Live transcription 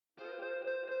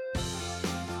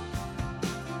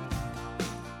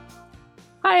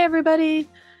Hi, everybody.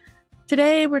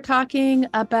 Today we're talking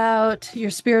about your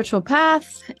spiritual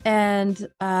path and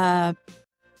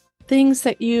things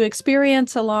that you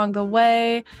experience along the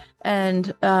way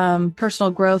and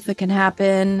personal growth that can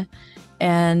happen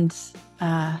and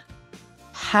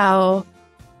how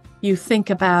you think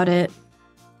about it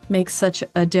makes such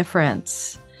a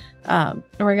difference.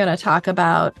 We're going to talk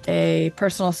about a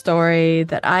personal story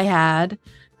that I had.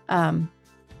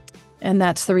 And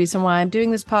that's the reason why I'm doing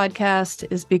this podcast,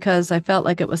 is because I felt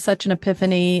like it was such an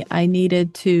epiphany. I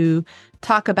needed to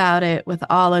talk about it with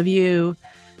all of you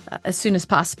as soon as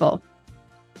possible.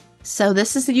 So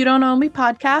this is the You Don't Own Me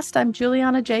podcast. I'm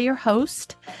Juliana J., your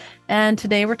host. And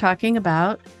today we're talking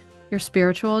about your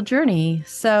spiritual journey.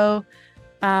 So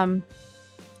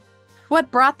what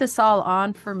brought this all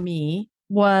on for me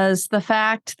was the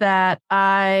fact that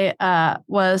I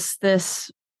was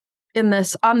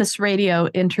on this radio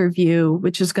interview,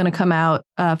 which is going to come out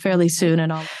fairly soon,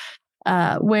 and all,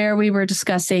 where we were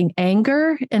discussing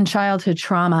anger and childhood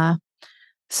trauma.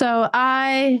 So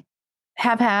I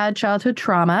have had childhood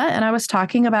trauma, and I was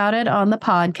talking about it on the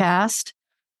podcast.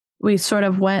 We sort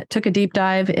of took a deep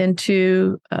dive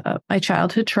into my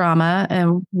childhood trauma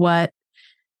and what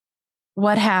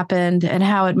happened and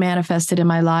how it manifested in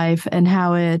my life and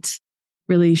how it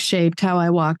really shaped how I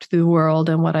walked through the world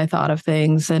and what I thought of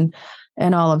things and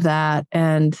all of that.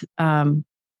 And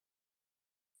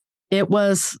it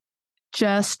was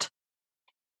just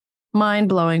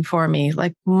mind-blowing for me,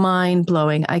 like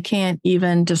mind-blowing. I can't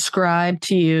even describe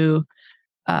to you.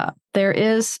 There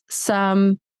is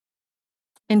some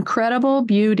incredible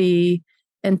beauty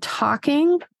in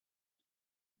talking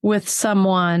with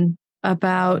someone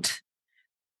about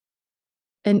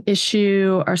an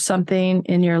issue or something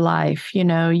in your life. You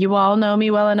know, you all know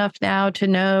me well enough now to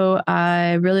know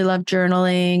I really love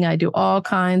journaling. I do all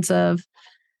kinds of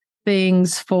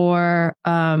things for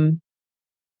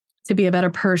to be a better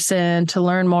person, to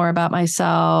learn more about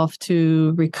myself,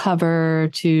 to recover,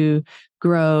 to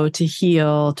grow, to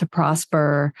heal, to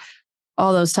prosper,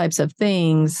 all those types of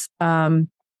things. And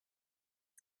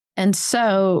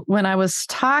so when I was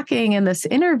talking in this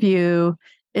interview,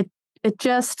 it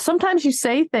just, sometimes you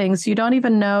say things you don't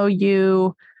even know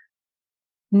you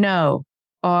know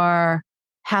or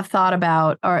have thought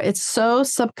about, or it's so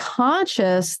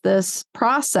subconscious, this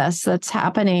process that's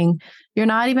happening. You're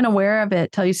not even aware of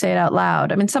it till you say it out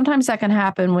loud. I mean, sometimes that can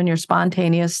happen when you're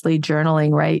spontaneously journaling,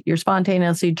 right? You're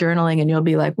spontaneously journaling and you'll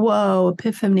be like, whoa,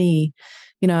 epiphany,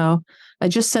 I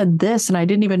just said this and I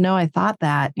didn't even know I thought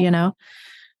that,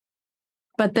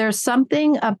 But there's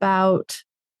something about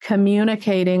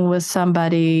communicating with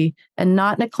somebody, and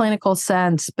not in a clinical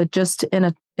sense, but just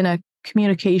in a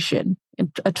communication,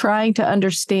 trying to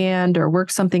understand or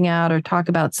work something out or talk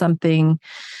about something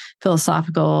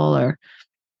philosophical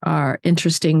or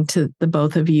interesting to the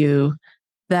both of you,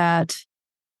 that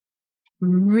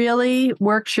really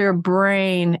works your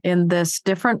brain in this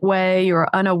different way. You're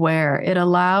unaware. It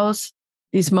allows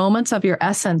these moments of your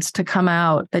essence to come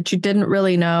out that you didn't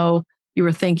really know you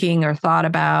were thinking or thought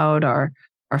about or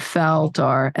felt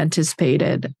or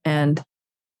anticipated. And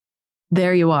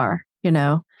there you are, and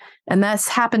that's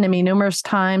happened to me numerous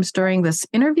times during this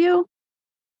interview.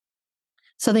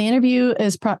 So the interview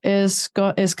is kind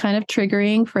of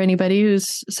triggering for anybody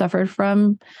who's suffered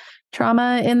from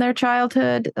trauma in their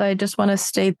childhood. I just want to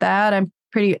state that I'm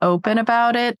pretty open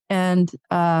about it. And,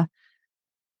 but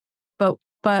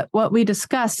what we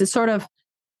discussed is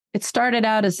it started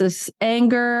out as this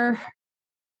anger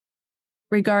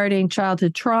regarding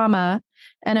childhood trauma,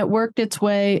 and it worked its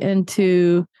way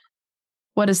into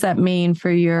what does that mean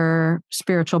for your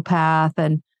spiritual path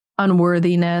and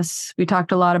unworthiness. We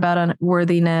talked a lot about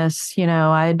unworthiness.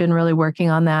 I had been really working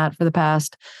on that for the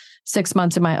past 6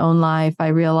 months in my own life. I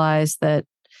realized that,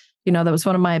 that was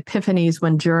one of my epiphanies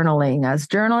when journaling. I was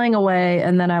journaling away,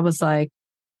 and then I was like,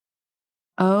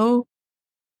 oh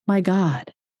my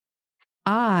God,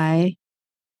 I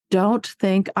don't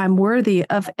think I'm worthy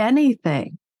of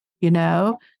anything, And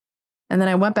then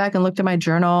I went back and looked at my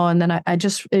journal, and then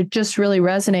it just really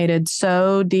resonated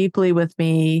so deeply with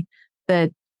me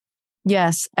that,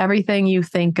 yes, everything you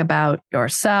think about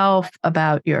yourself,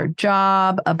 about your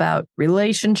job, about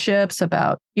relationships,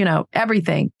 about,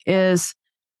 everything is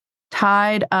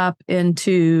tied up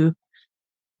into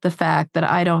the fact that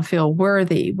I don't feel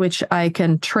worthy, which I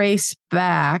can trace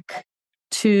back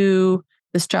to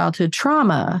this childhood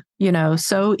trauma,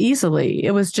 so easily.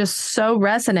 It was just so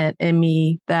resonant in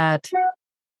me that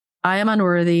I am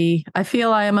unworthy. I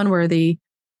feel I am unworthy.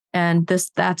 And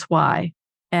that's why.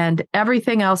 And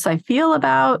everything else I feel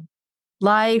about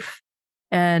life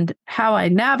and how I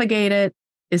navigate it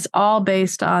is all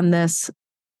based on this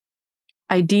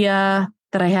idea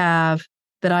that I have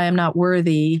that I am not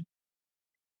worthy,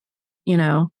 you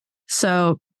know.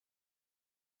 So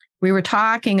we were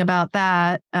talking about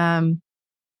that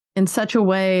in such a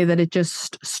way that it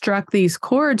just struck these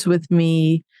chords with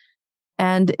me.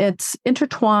 And it's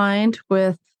intertwined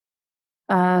with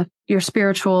your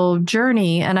spiritual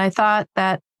journey. And I thought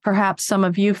that perhaps some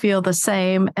of you feel the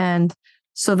same. And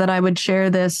so that I would share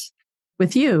this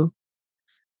with you.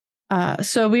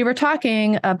 So we were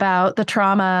talking about the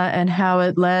trauma and how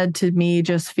it led to me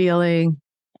just feeling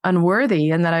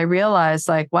unworthy. And that I realized,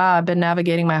 like, wow, I've been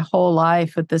navigating my whole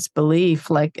life with this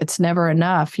belief, like it's never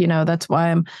enough. That's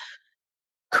why I'm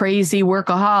crazy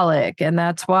workaholic. And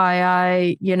that's why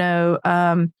I,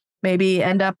 maybe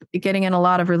end up getting in a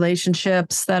lot of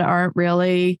relationships that aren't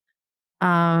really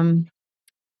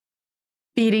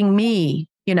feeding me.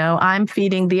 I'm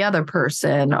feeding the other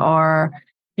person, or,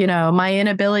 my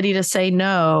inability to say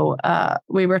no.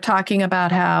 We were talking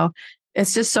about how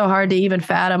it's just so hard to even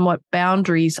fathom what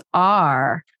boundaries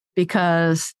are,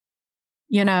 because,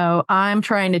 I'm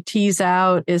trying to tease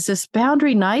out, is this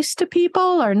boundary nice to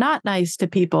people or not nice to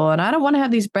people? And I don't want to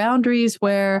have these boundaries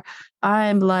where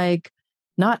I'm like,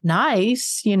 not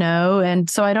nice, and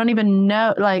so I don't even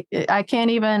know, like, I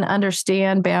can't even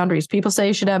understand boundaries. People say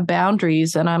you should have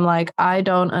boundaries, and I'm like, I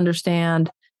don't understand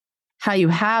how you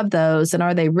have those, and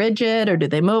are they rigid, or do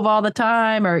they move all the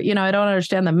time, or I don't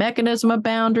understand the mechanism of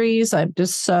boundaries. I'm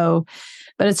just so,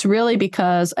 but it's really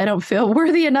because I don't feel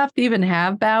worthy enough to even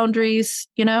have boundaries,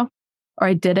 or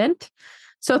I didn't.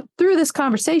 So through this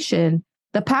conversation,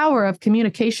 the power of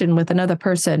communication with another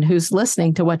person who's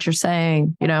listening to what you're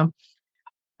saying,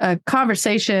 a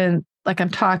conversation like I'm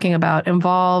talking about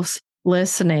involves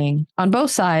listening on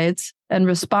both sides and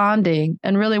responding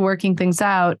and really working things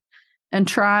out and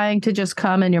trying to just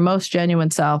come in your most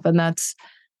genuine self. And that's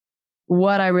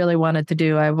what I really wanted to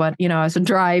do. I was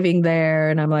driving there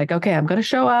and I'm like, okay, I'm going to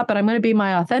show up and I'm going to be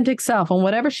my authentic self. And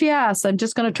whatever she asks, I'm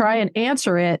just going to try and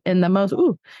answer it in the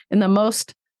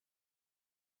most,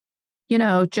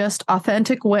 just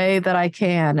authentic way that I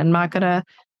can. I'm not going to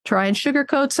try and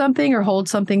sugarcoat something or hold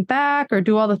something back or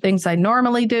do all the things I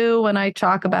normally do when I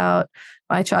talk about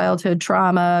my childhood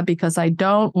trauma, because I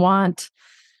don't want,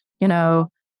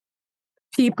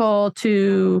 people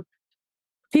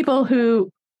who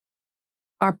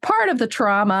are part of the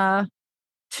trauma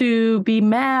to be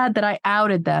mad that I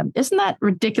outed them. Isn't that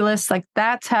ridiculous? Like,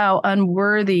 that's how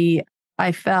unworthy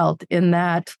I felt, in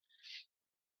that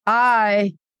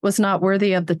I was not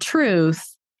worthy of the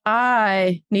truth.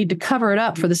 I need to cover it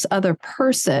up for this other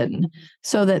person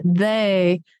so that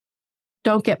they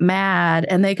don't get mad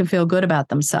and they can feel good about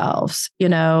themselves.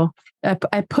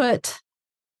 I put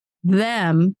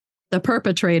them, the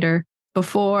perpetrator,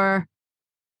 before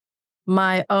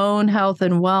my own health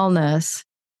and wellness,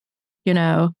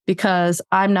 because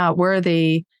I'm not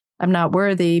worthy. I'm not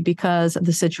worthy because of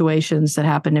the situations that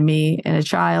happened to me as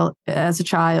a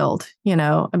child.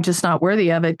 I'm just not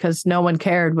worthy of it because no one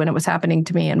cared when it was happening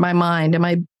to me in my mind,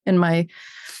 in my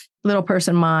little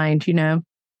person mind,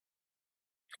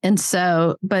 And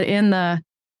so, but in the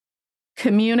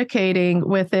communicating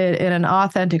with it in an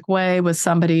authentic way with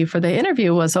somebody, for the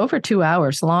interview was over 2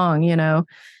 hours long, and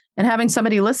having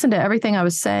somebody listen to everything I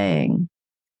was saying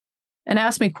and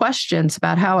ask me questions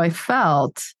about how I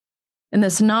felt in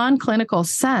this non-clinical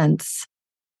sense.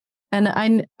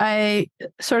 And I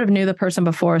sort of knew the person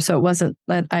before, so it wasn't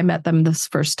that I met them this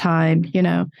first time,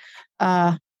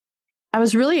 I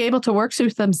was really able to work through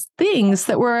some things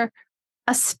that were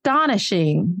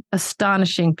astonishing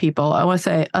people. I want to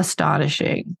say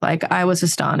astonishing. Like, I was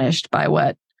astonished by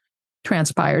what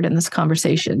transpired in this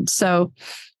conversation. So,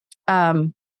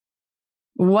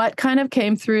 what kind of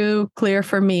came through clear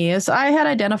for me is I had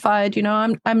identified,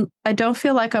 I don't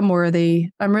feel like I'm worthy.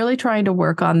 I'm really trying to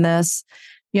work on this.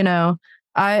 I'm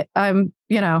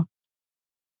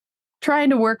trying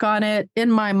to work on it in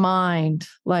my mind,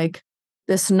 like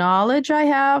this knowledge I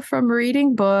have from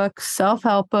reading books,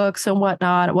 self-help books and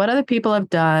whatnot, what other people have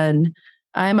done.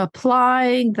 I'm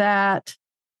applying that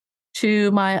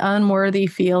to my unworthy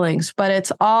feelings, but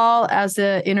it's all, as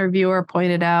the interviewer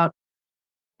pointed out,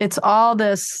 it's all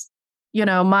this,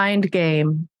 mind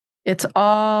game. It's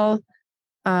all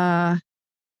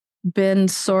been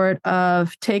sort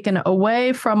of taken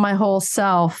away from my whole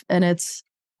self, and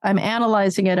I'm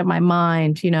analyzing it in my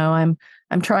mind. I'm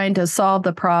trying to solve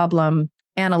the problem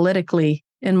analytically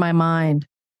in my mind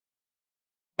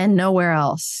and nowhere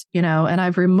else, and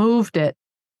I've removed it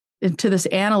into this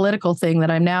analytical thing that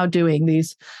I'm now doing,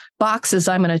 these boxes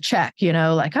I'm going to check,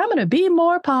 like I'm going to be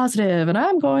more positive and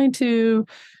I'm going to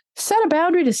set a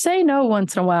boundary to say no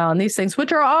once in a while on these things,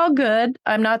 which are all good.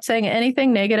 I'm not saying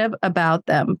anything negative about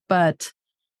them, but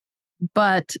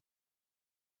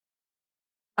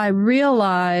I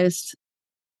realized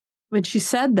when she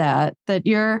said that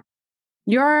you're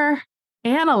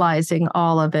analyzing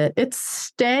all of it. It's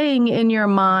staying in your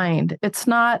mind. It's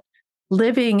not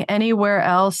living anywhere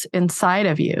else inside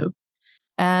of you.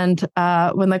 And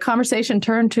when the conversation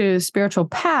turned to spiritual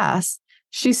paths,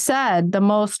 she said the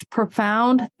most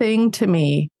profound thing to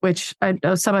me, which I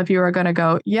know some of you are going to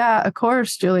go, yeah, of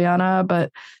course, Juliana,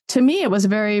 but to me, it was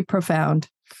very profound.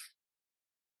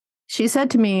 She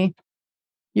said to me,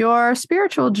 your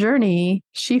spiritual journey,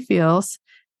 she feels,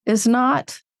 is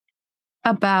not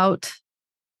about,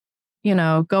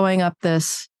 going up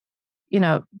this,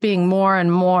 being more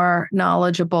and more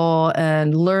knowledgeable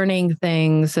and learning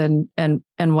things and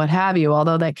what have you,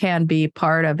 although that can be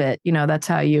part of it. That's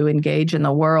how you engage in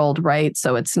the world, right?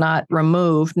 So it's not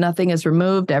removed. Nothing is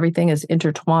removed. Everything is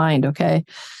intertwined. Okay.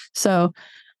 So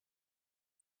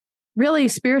really,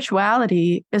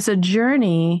 spirituality is a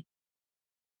journey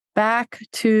back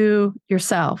to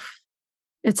yourself.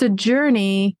 It's a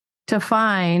journey to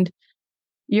find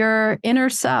your inner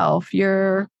self,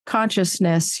 your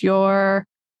consciousness, your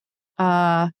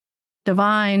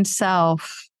divine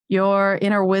self, your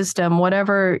inner wisdom,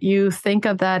 whatever you think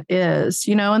of that is,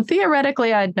 and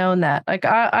theoretically I'd known that. Like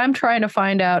I'm trying to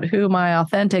find out who my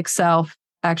authentic self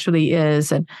actually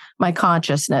is and my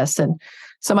consciousness. And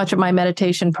so much of my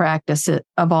meditation practice, it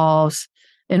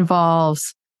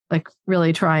involves like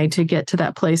really trying to get to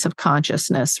that place of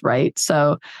consciousness, right?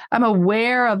 So I'm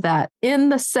aware of that in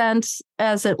the sense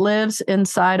as it lives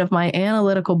inside of my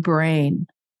analytical brain,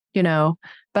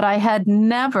 but I had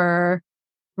never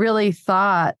really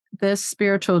thought this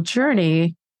spiritual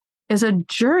journey is a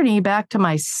journey back to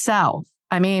myself.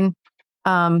 I mean,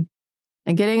 I'm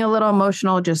getting a little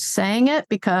emotional just saying it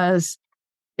because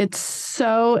it's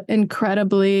so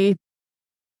incredibly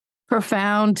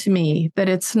profound to me that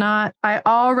it's not, I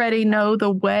already know the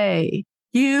way.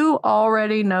 You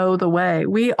already know the way.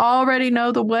 We already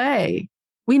know the way.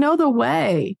 We know the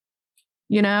way.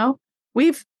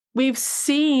 We've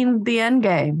seen the end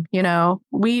game.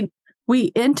 We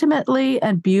intimately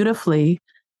and beautifully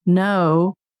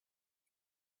know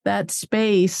that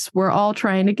space we're all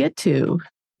trying to get to.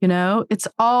 It's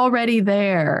already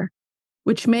there,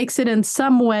 which makes it in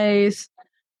some ways,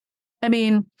 I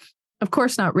mean, of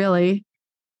course, not really,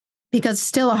 because it's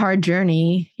still a hard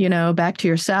journey, back to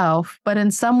yourself. But in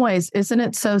some ways, isn't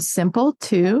it so simple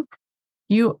too?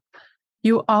 You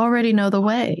already know the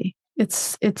way.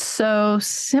 It's so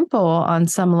simple on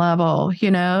some level,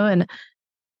 and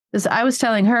as I was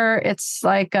telling her, it's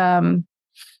like I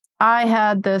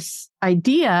had this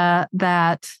idea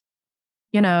that,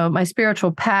 my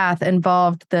spiritual path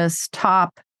involved this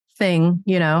top thing,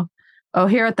 oh,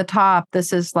 here at the top,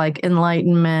 this is like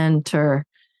enlightenment or,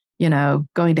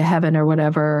 going to heaven or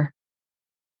whatever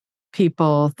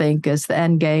people think is the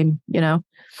end game,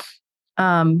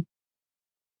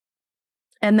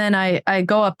 and then I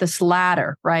go up this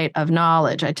ladder, right, of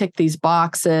knowledge. I tick these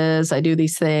boxes, I do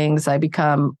these things, I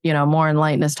become, more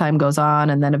enlightened as time goes on.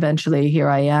 And then eventually here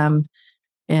I am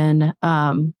in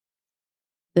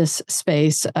this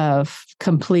space of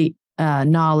complete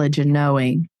knowledge and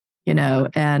knowing,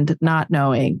 and not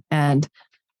knowing, and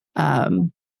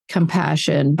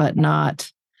compassion, but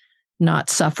not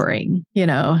suffering,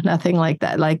 nothing like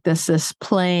that, like this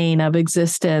plane of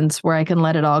existence where I can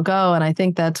let it all go. And I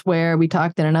think that's where we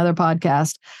talked in another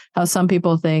podcast, how some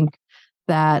people think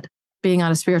that being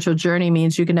on a spiritual journey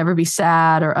means you can never be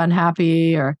sad or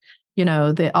unhappy, or,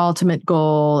 the ultimate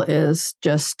goal is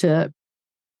just to,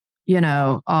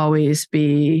 always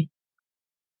be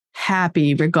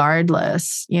happy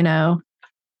regardless,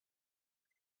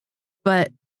 but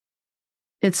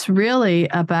it's really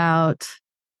about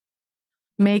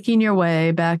making your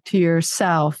way back to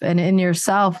yourself, and in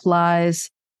yourself lies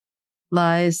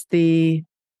the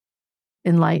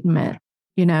enlightenment.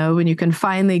 When you can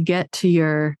finally get to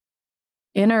your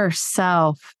inner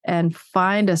self and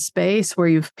find a space where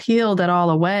you've peeled it all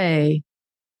away,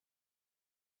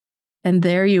 and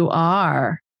there you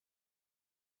are.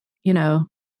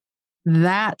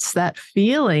 That's that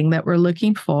feeling that we're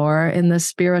looking for in the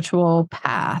spiritual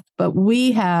path. But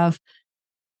we have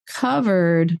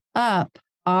covered up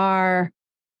our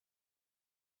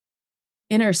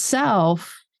inner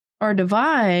self, our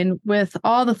divine, with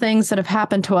all the things that have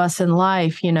happened to us in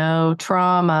life,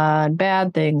 trauma and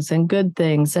bad things and good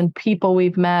things and people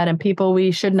we've met and people we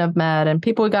shouldn't have met and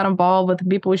people we got involved with and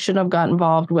people we shouldn't have got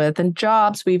involved with and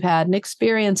jobs we've had and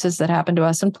experiences that happened to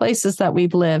us and places that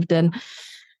we've lived and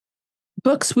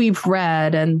books we've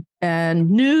read and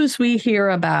news we hear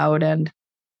about and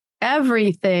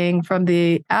everything from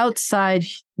the outside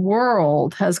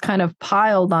world has kind of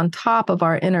piled on top of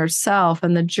our inner self.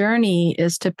 And the journey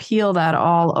is to peel that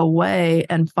all away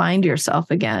and find yourself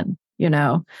again, you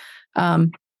know?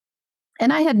 And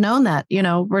I had known that, you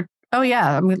know,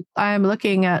 I'm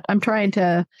trying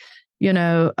to,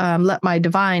 let my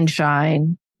divine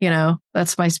shine,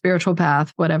 that's my spiritual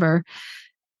path, whatever.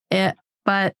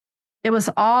 But it was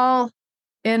all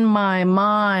in my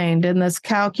mind in this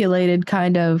calculated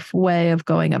kind of way of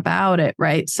going about it,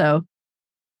 right? So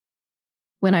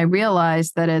when I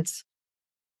realized that it's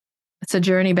a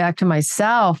journey back to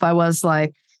myself, I was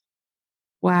like,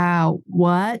 wow,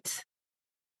 what?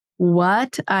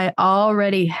 I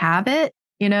already have it,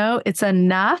 it's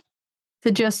enough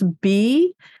to just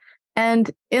be.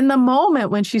 And in the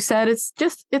moment when she said,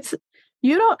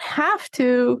 you don't have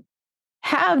to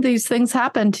have these things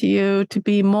happen to you to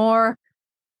be more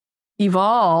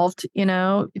evolved,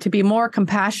 to be more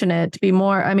compassionate, to be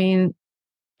more,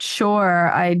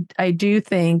 sure, I do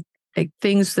think like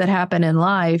things that happen in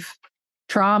life,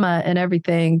 trauma and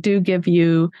everything do give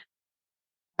you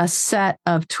a set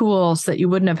of tools that you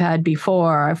wouldn't have had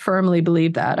before. I firmly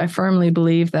believe that. I firmly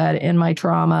believe that in my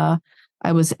trauma,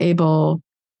 I was able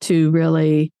to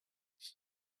really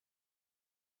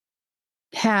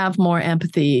have more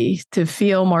empathy, to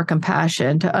feel more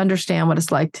compassion, to understand what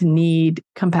it's like to need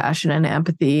compassion and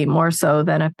empathy more so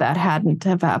than if that hadn't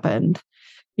have happened,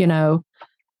 And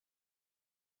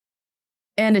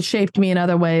it shaped me in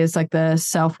other ways, like the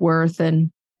self-worth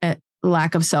and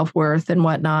lack of self-worth and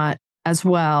whatnot as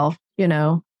well,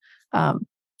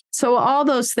 So all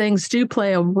those things do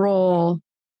play a role,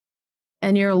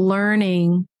 and you're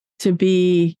learning to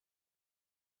be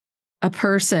a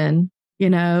person,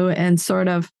 and sort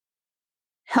of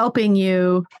helping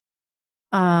you,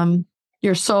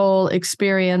 your soul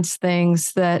experience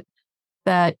things that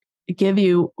give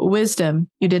you wisdom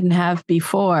you didn't have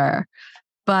before.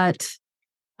 But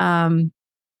in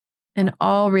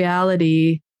all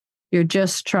reality, you're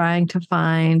just trying to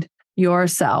find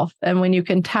yourself. And when you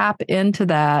can tap into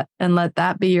that and let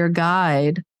that be your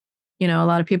guide, a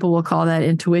lot of people will call that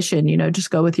intuition, just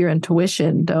go with your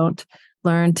intuition. Don't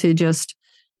learn to just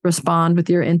respond with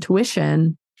your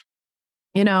intuition,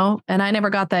 and I never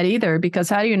got that either, because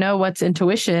how do you know what's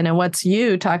intuition and what's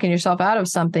you talking yourself out of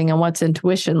something and what's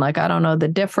intuition? Like, I don't know the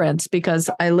difference, because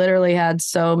I literally had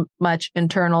so much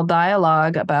internal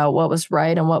dialogue about what was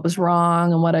right and what was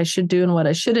wrong and what I should do and what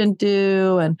I shouldn't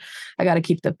do. And I got to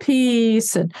keep the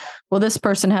peace. And well, this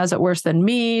person has it worse than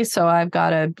me, so I've got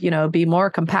to, be more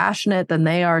compassionate than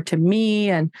they are to me.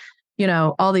 And,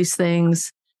 all these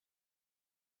things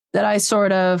that I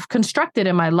sort of constructed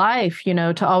in my life,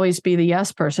 to always be the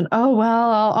yes person. Oh, well,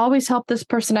 I'll always help this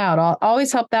person out. I'll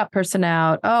always help that person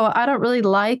out. Oh, I don't really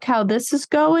like how this is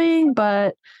going,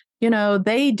 but,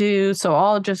 they do. So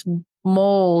I'll just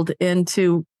mold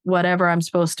into whatever I'm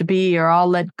supposed to be, or I'll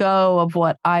let go of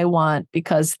what I want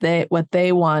because what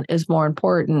they want is more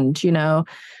important,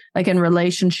 like in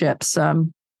relationships.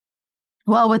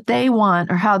 What they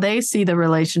want or how they see the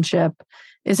relationship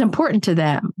is important to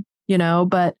them.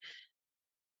 But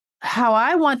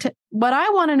what I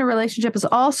want in a relationship is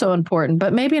also important,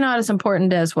 but maybe not as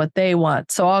important as what they want.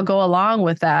 So I'll go along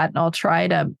with that, and I'll try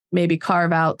to maybe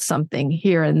carve out something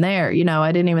here and there.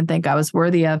 I didn't even think I was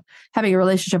worthy of having a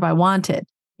relationship I wanted,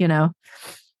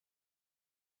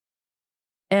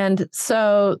 And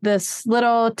so this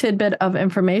little tidbit of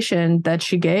information that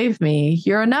she gave me,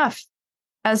 you're enough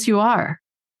as you are,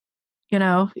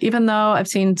 even though I've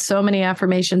seen so many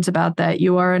affirmations about that,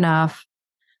 you are enough.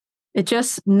 It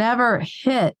just never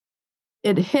hit.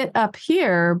 It hit up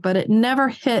here, but it never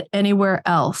hit anywhere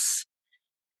else.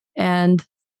 And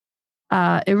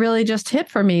it really just hit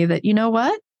for me that, you know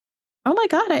what? Oh my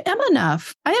God, I am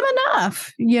enough. I am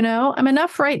enough. I'm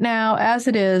enough right now as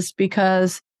it is,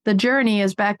 because the journey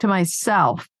is back to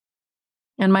myself.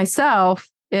 And myself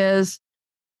is,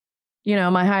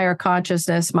 my higher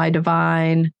consciousness, my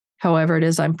divine, however it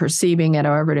is I'm perceiving it,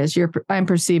 however it is I'm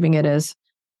perceiving it as,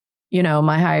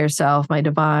 my higher self, my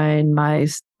divine, my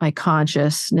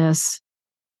consciousness.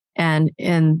 And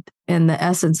in the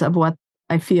essence of what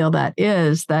I feel that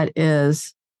is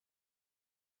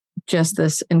just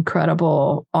this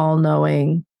incredible,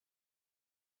 all-knowing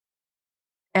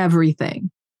everything,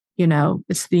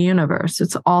 it's the universe,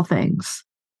 it's all things,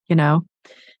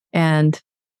 and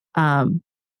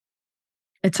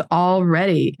it's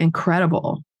already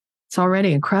incredible. It's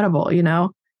already incredible, And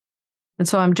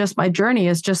so my journey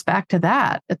is just back to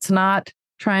that. It's not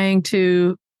trying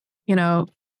to,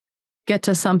 get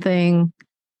to something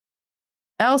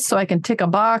else so I can tick a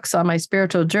box on my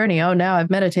spiritual journey. Oh, now I've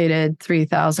meditated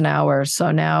 3,000 hours.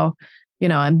 So now,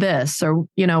 I'm this or,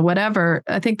 whatever.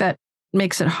 I think that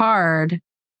makes it hard.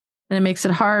 And it makes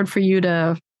it hard for you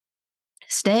to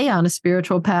stay on a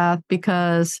spiritual path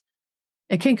because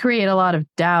it can create a lot of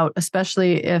doubt,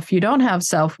 especially if you don't have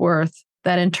self-worth.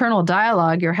 That internal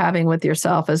dialogue you're having with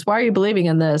yourself is, why are you believing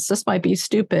in this? This might be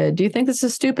stupid. Do you think this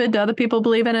is stupid? Do other people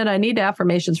believe in it? I need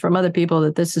affirmations from other people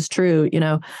that this is true.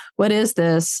 What is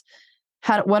this?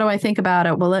 What do I think about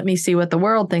it? Well, let me see what the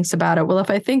world thinks about it. Well, if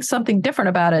I think something different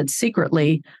about it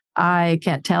secretly, I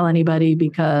can't tell anybody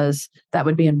because that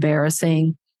would be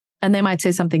embarrassing. And they might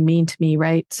say something mean to me,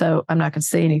 right? So I'm not going to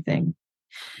say anything.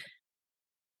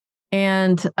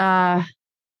 And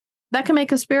that can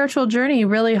make a spiritual journey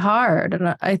really hard.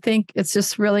 And I think it's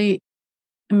just really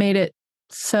made it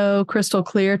so crystal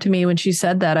clear to me when she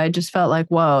said that. I just felt like,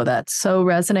 whoa, that so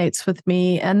resonates with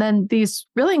me. And then these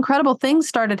really incredible things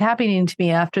started happening to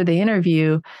me after the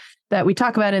interview that we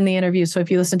talk about in the interview. So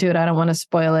if you listen to it, I don't want to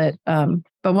spoil it.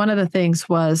 But one of the things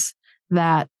was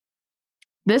that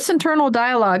this internal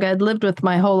dialogue I'd lived with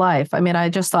my whole life. I mean, I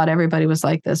just thought everybody was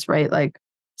like this, right? Like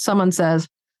someone says,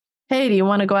 hey, do you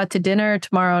want to go out to dinner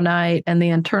tomorrow night? And the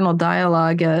internal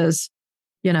dialogue is,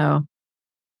 well,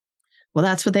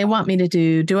 that's what they want me to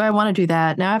do. Do I want to do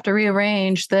that? Now I have to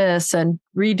rearrange this and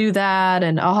redo that.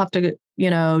 And I'll have to,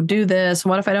 do this. And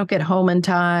what if I don't get home in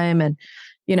time? And,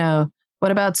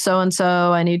 what about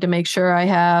so-and-so? I need to make sure I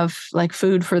have like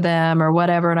food for them or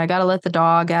whatever. And I got to let the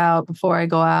dog out before I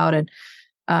go out. And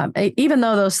even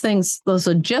though those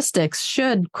logistics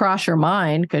should cross your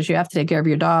mind because you have to take care of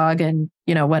your dog and,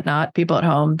 whatnot, people at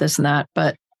home, this and that.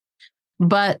 But,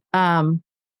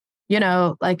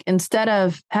 like instead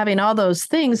of having all those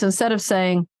things, instead of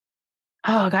saying,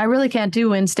 oh, I really can't do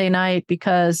Wednesday night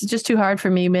because it's just too hard for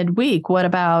me midweek. What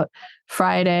about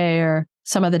Friday or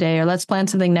some other day? Or let's plan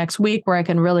something next week where I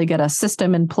can really get a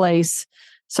system in place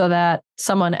so that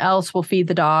someone else will feed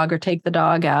the dog or take the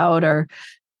dog out or,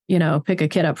 pick a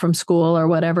kid up from school or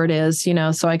whatever it is,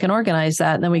 so I can organize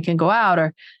that and then we can go out.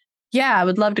 Or, yeah, I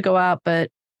would love to go out, but,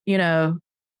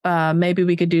 maybe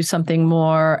we could do something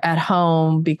more at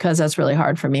home because that's really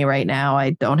hard for me right now.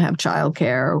 I don't have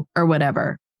childcare or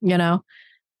whatever,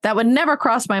 that would never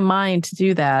cross my mind to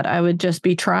do that. I would just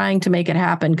be trying to make it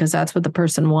happen because that's what the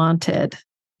person wanted,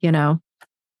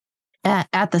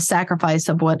 at the sacrifice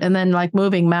of what, and then like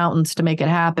moving mountains to make it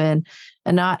happen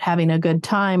and not having a good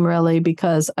time really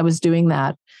because I was doing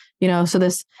that, so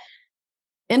this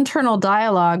internal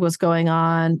dialogue was going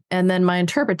on. And then my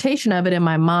interpretation of it in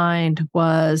my mind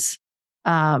was,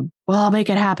 well, I'll make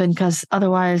it happen because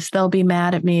otherwise they'll be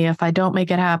mad at me if I don't make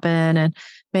it happen. And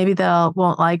maybe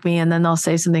won't like me. And then they'll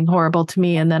say something horrible to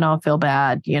me and then I'll feel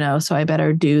bad, so I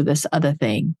better do this other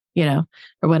thing, or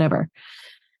whatever.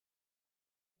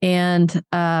 And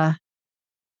that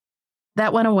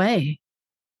went away.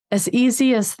 As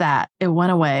easy as that, it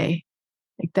went away.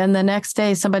 Like then the next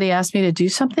day, somebody asked me to do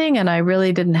something and I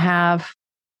really didn't have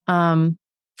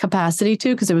capacity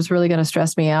to because it was really going to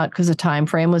stress me out because the time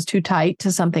frame was too tight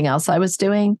to something else I was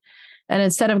doing. And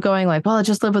instead of going like, well, I'll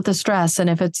just live with the stress. And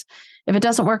if it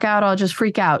doesn't work out, I'll just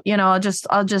freak out. I'll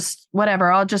just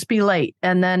whatever. I'll just be late.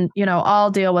 And then,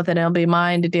 I'll deal with it. It'll be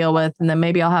mine to deal with. And then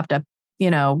maybe I'll have to,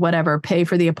 whatever, pay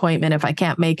for the appointment if I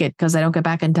can't make it because I don't get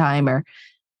back in time or,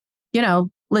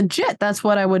 legit, that's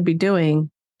what I would be doing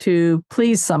to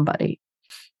please somebody,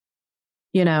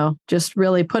 just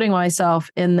really putting myself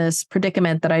in this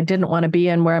predicament that I didn't want to be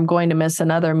in where I'm going to miss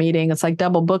another meeting. It's like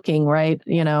double booking, right?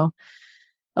 A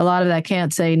lot of that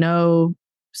can't say no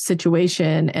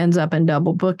situation ends up in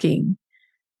double booking.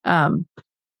 And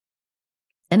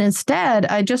instead,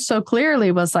 I just so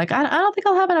clearly was like, I don't think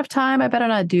I'll have enough time. I better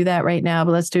not do that right now,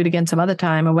 but let's do it again some other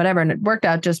time or whatever. And it worked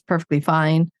out just perfectly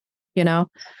fine,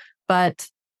 but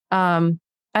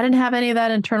I didn't have any of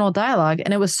that internal dialogue.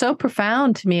 And it was so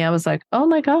profound to me. I was like, oh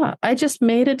my God, I just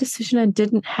made a decision and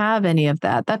didn't have any of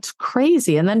that. That's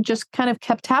crazy. And then it just kind of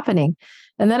kept happening.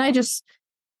 And then I just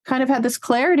kind of had this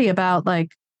clarity about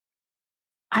like,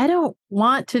 I don't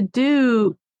want to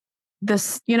do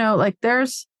this, like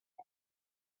there's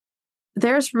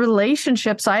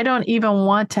relationships I don't even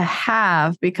want to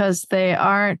have because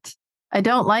I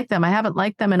don't like them. I haven't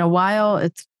liked them in a while.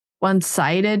 It's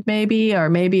one-sided maybe, or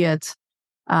maybe it's,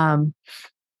 I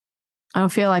don't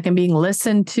feel like I'm being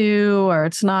listened to, or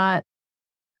it's not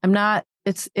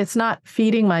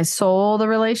feeding my soul, the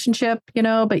relationship,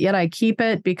 but yet I keep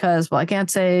it because, well, I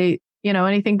can't say,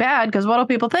 anything bad because what will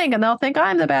people think? And they'll think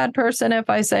I'm the bad person if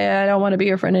I say I don't want to be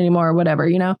your friend anymore or whatever,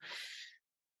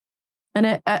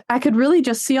 And I could really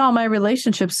just see all my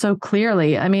relationships so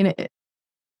clearly. I mean,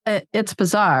 it's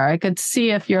bizarre. I could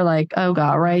see if you're like, oh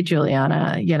God, right,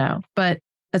 Juliana, but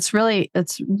it's really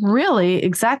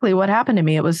exactly what happened to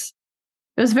me. It was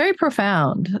very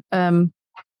profound. And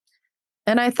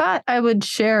I thought I would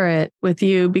share it with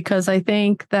you because I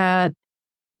think that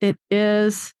it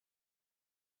is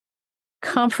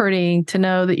comforting to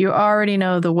know that you already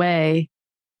know the way.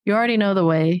 You already know the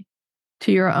way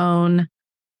to your own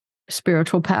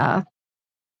spiritual path.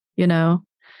 You know,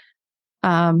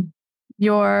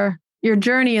 your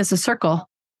journey is a circle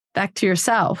back to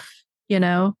yourself.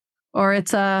 Or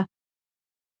it's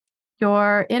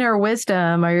your inner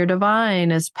wisdom or your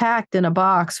divine is packed in a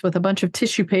box with a bunch of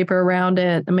tissue paper around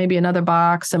it, and maybe another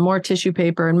box and more tissue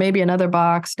paper and maybe another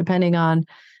box, depending on,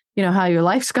 how your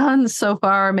life's gone so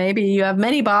far. Maybe you have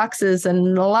many boxes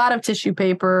and a lot of tissue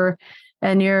paper,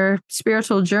 and your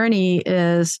spiritual journey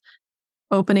is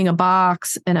opening a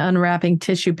box and unwrapping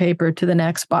tissue paper to the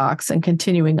next box and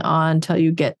continuing on till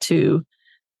you get to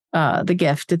the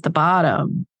gift at the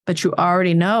bottom. But you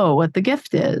already know what the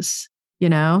gift is,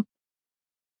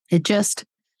 It just,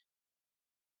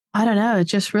 I don't know, it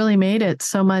just really made it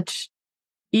so much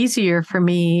easier for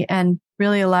me and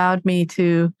really allowed me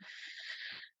to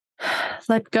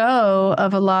let go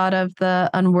of a lot of the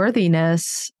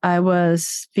unworthiness I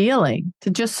was feeling,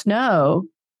 to just know.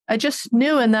 I just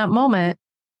knew in that moment,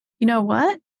 you know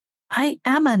what? I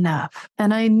am enough.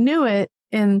 And I knew it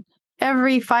in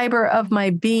every fiber of my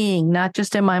being, not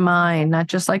just in my mind, not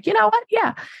just like, you know what?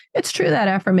 Yeah, it's true, that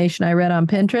affirmation I read on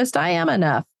Pinterest. I am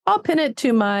enough. I'll pin it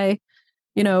to my,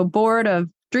 board of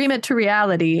dream it to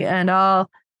reality, and I'll,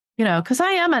 because I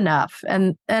am enough.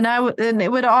 And and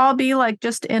it would all be like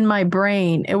just in my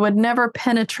brain. It would never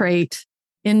penetrate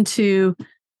into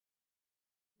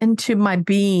my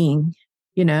being,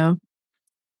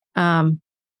 and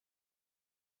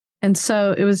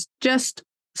so it was just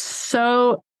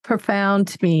so profound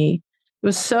to me. It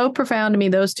was so profound to me,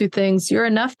 those two things. You're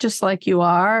enough just like you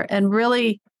are, and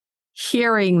really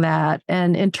hearing that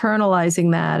and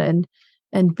internalizing that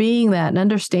and being that and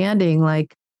understanding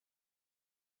like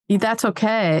that's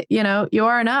okay. You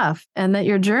are enough, and that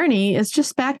your journey is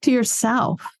just back to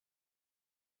yourself.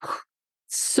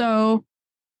 So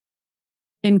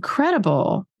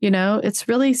incredible. It's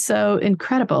really so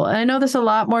incredible. And I know there's a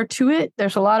lot more to it.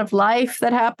 There's a lot of life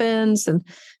that happens and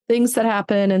things that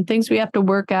happen and things we have to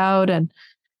work out and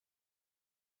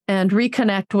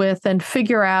reconnect with and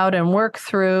figure out and work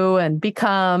through and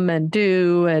become and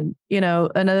do. And,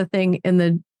 another thing in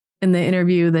the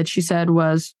interview that she said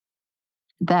was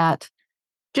that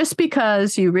just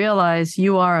because you realize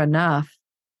you are enough,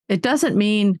 it doesn't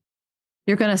mean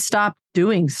you're going to stop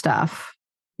doing stuff.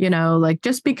 Like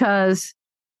just because,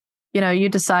 you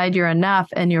decide you're enough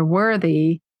and you're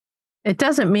worthy, it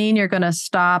doesn't mean you're going to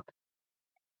stop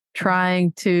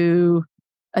trying to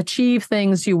achieve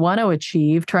things you want to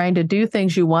achieve, trying to do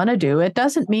things you want to do. It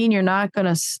doesn't mean you're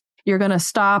going to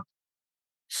stop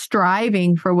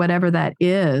striving for whatever that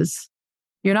is.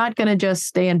 You're not going to just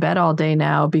stay in bed all day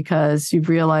now because you've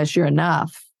realized you're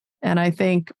enough. And I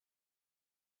think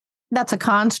that's a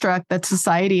construct that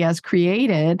society has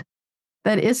created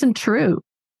that isn't true.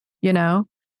 Yeah.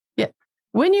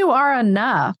 When you are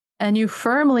enough and you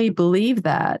firmly believe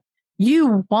that,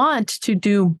 you want to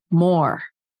do more.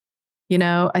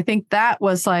 I think that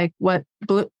was like what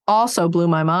also blew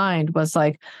my mind was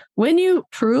like, when you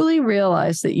truly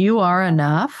realize that you are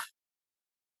enough,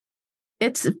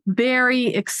 it's very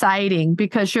exciting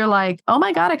because you're like, oh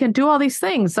my God, I can do all these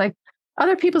things. Like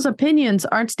other people's opinions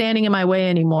aren't standing in my way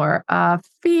anymore.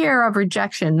 Fear of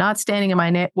rejection, not standing in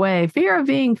my way. Fear of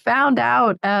being found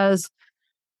out as,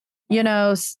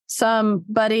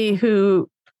 somebody who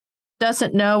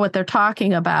doesn't know what they're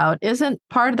talking about isn't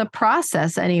part of the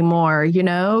process anymore,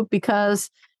 because,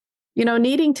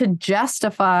 needing to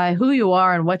justify who you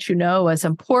are and what you know as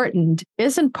important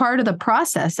isn't part of the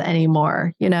process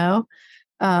anymore. You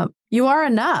are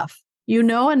enough.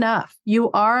 Enough.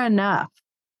 You are enough.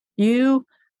 You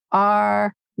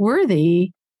are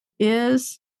worthy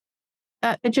is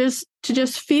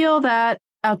just feel that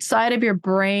outside of your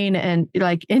brain and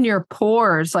like in your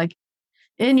pores, like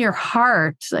in your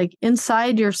heart, like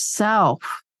inside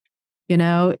yourself,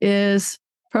 is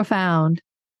profound.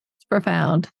 It's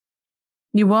profound.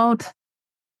 You won't,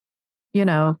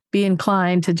 be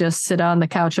inclined to just sit on the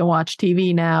couch and watch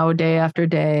TV now day after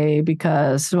day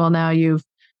because, well, now you've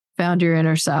found your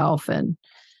inner self and,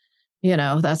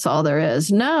 that's all there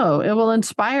is. No, it will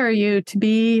inspire you to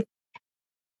be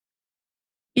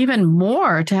even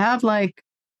more, to have like,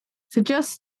 to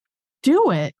just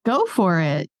do it, go for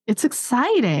it. It's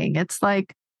exciting. It's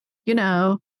like,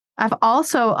 I've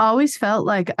also always felt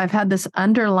like I've had this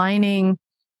underlining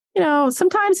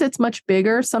sometimes it's much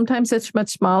bigger, sometimes it's much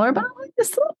smaller, but like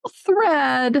this little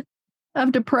thread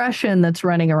of depression that's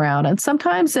running around. And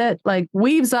sometimes it like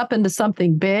weaves up into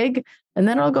something big and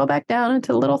then it'll go back down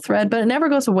into a little thread, but it never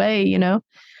goes away,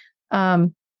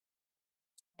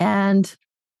 and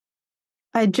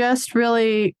I just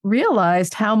really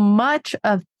realized how much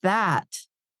of that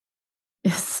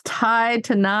is tied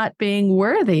to not being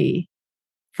worthy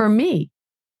for me.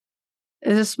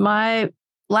 It's just my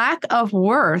lack of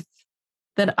worth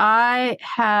that I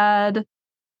had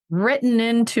written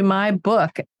into my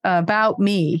book about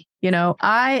me.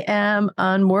 I am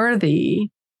unworthy.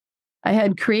 I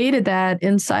had created that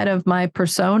inside of my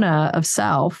persona of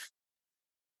self,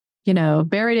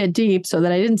 buried it deep so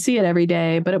that I didn't see it every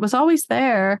day, but it was always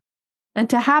there. And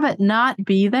to have it not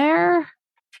be there,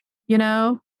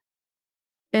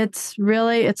 it's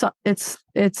really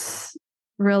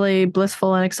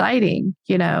blissful and exciting.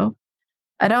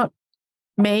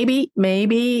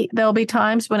 Maybe there'll be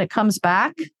times when it comes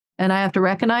back and I have to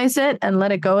recognize it and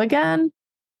let it go again,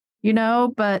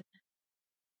 but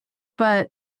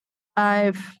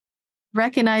I've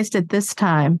recognized it this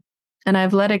time and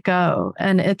I've let it go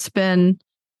and it's been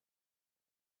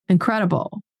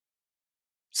incredible.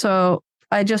 So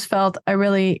I just felt I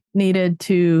really needed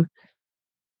to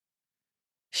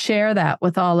share that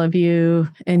with all of you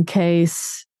in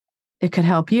case it could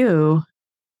help you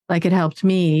like it helped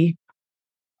me.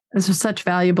 This was such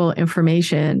valuable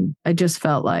information. I just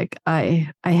felt like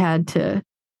I had to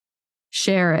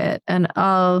share it. And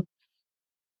I'll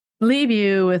leave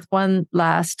you with one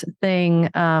last thing.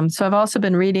 So I've also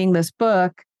been reading this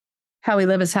book, How We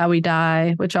Live is How We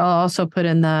Die, which I'll also put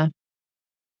in the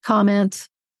comments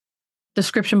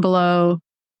description below.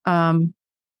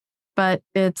 But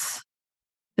it's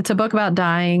a book about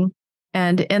dying.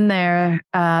 And in there,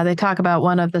 they talk about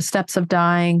one of the steps of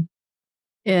dying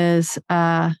is,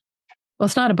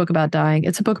 it's not a book about dying.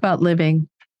 It's a book about living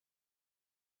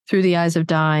through the eyes of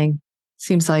dying.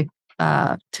 Seems like,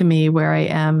 to me, where I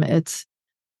am, it's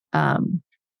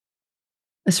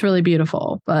really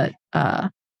beautiful. But a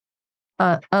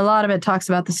lot of it talks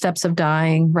about the steps of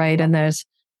dying, right? And there's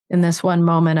in this one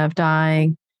moment of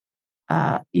dying,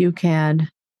 you can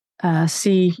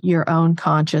see your own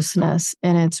consciousness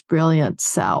in its brilliant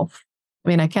self. I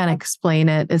mean, I can't explain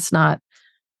it.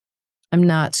 I'm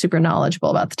not super knowledgeable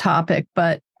about the topic,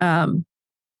 but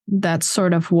that's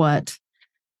sort of what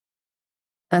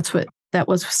that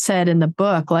was said in the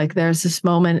book. Like there's this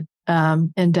moment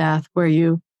in death where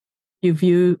you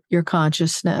view your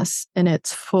consciousness in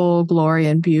its full glory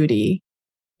and beauty,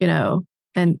 and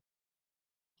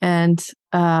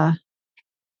I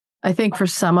think for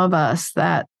some of us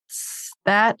that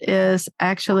is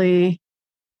actually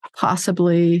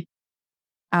possibly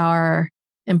our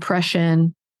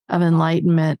impression of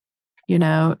enlightenment,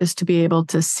 is to be able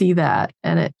to see that.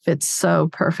 And it fits so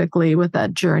perfectly with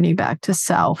that journey back to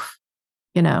self,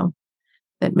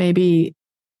 that maybe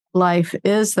life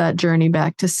is that journey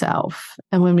back to self.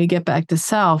 And when we get back to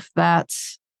self,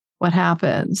 that's what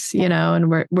happens, and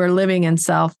we're living in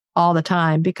self all the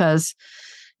time because,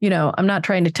 I'm not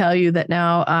trying to tell you that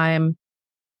now I'm,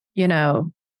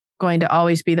 going to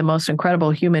always be the most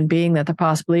incredible human being that there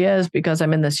possibly is because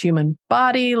I'm in this human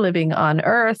body living on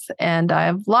earth and I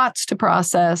have lots to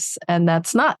process. And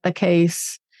that's not the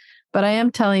case. But I am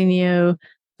telling you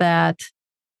that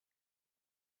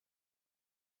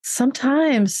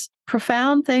sometimes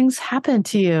profound things happen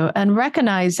to you, and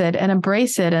recognize it and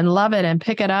embrace it and love it and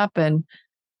pick it up and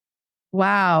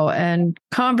wow. And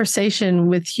conversation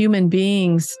with human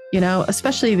beings,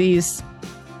 especially these.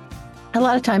 A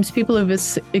lot of times people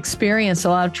who've experienced a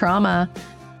lot of trauma,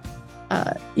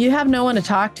 you have no one to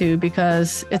talk to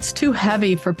because it's too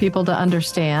heavy for people to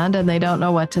understand and they don't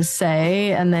know what to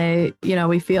say. And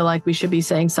we feel like we should be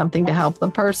saying something to help the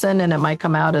person and it might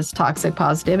come out as toxic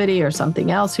positivity or something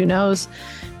else, who knows,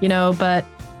 but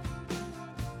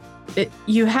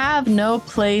you have no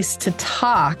place to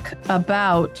talk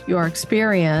about your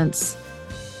experience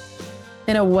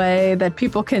in a way that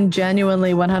people can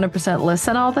genuinely 100%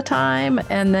 listen all the time.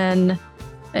 And then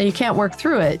you can't work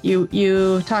through it.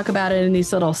 You talk about it in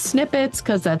these little snippets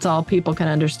because that's all people can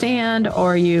understand,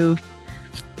 or you're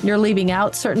leaving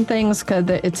out certain things because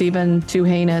it's even too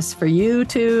heinous for you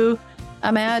to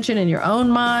imagine in your own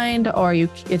mind, or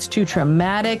it's too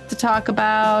traumatic to talk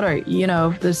about, or,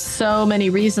 there's so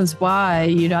many reasons why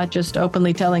you're not just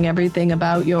openly telling everything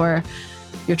about your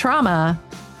trauma.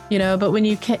 But when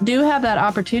you do have that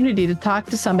opportunity to talk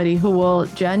to somebody who will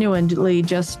genuinely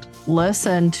just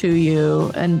listen to you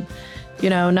and,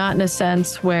 not in a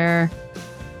sense where,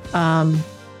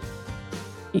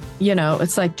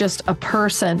 it's like just a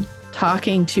person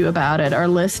talking to you about it or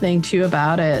listening to you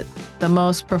about it, the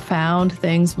most profound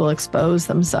things will expose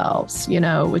themselves,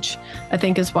 which I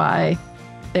think is why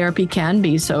therapy can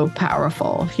be so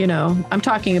powerful. I'm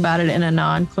talking about it in a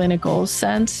non-clinical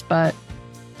sense, but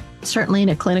certainly in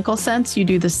a clinical sense, you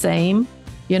do the same,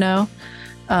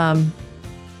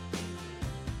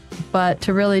 but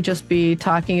to really just be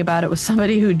talking about it with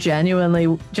somebody who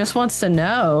genuinely just wants to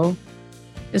know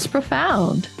is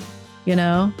profound,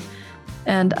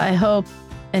 And I hope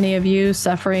any of you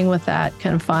suffering with that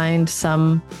can find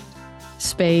some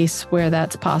space where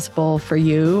that's possible for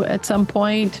you at some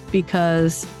point,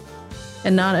 because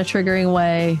in not a triggering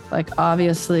way, like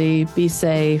obviously be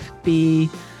safe, be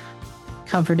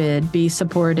comforted, be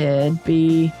supported,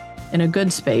 be in a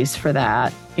good space for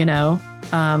that,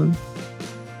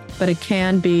 but it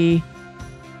can be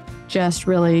just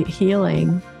really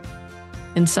healing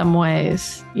in some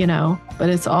ways, but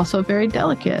it's also very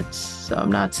delicate. So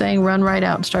I'm not saying run right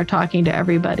out and start talking to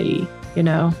everybody, you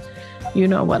know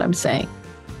what I'm saying.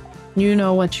 You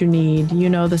know what you need. You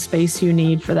know the space you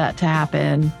need for that to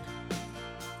happen.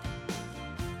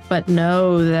 But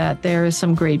know that there is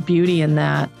some great beauty in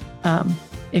that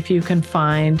if you can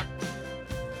find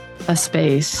a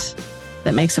space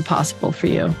that makes it possible for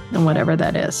you, and whatever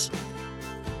that is.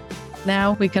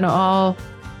 Now we can all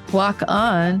walk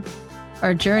on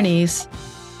our journeys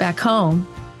back home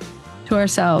to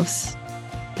ourselves.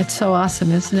 It's so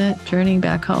awesome, isn't it? Journeying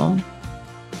back home.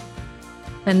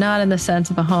 And not in the sense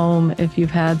of a home if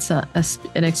you've had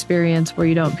an experience where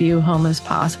you don't view home as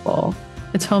possible.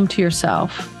 It's home to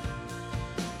yourself.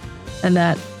 And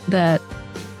that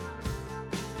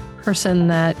person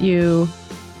that you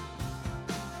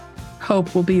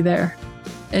hope will be there.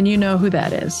 And you know who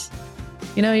that is.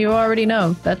 You already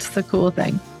know. That's the cool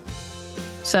thing.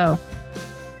 So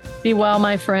be well,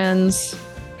 my friends.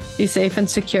 Be safe and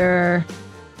secure.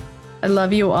 I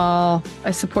love you all.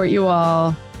 I support you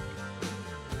all.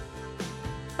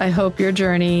 I hope your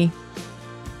journey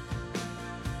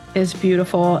is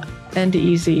beautiful and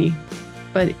easy,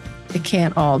 but it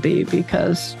can't all be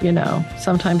because,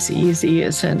 sometimes easy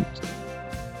isn't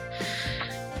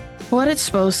what it's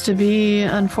supposed to be,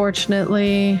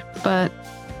 unfortunately, but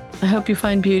I hope you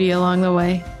find beauty along the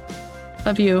way.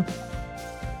 Love you.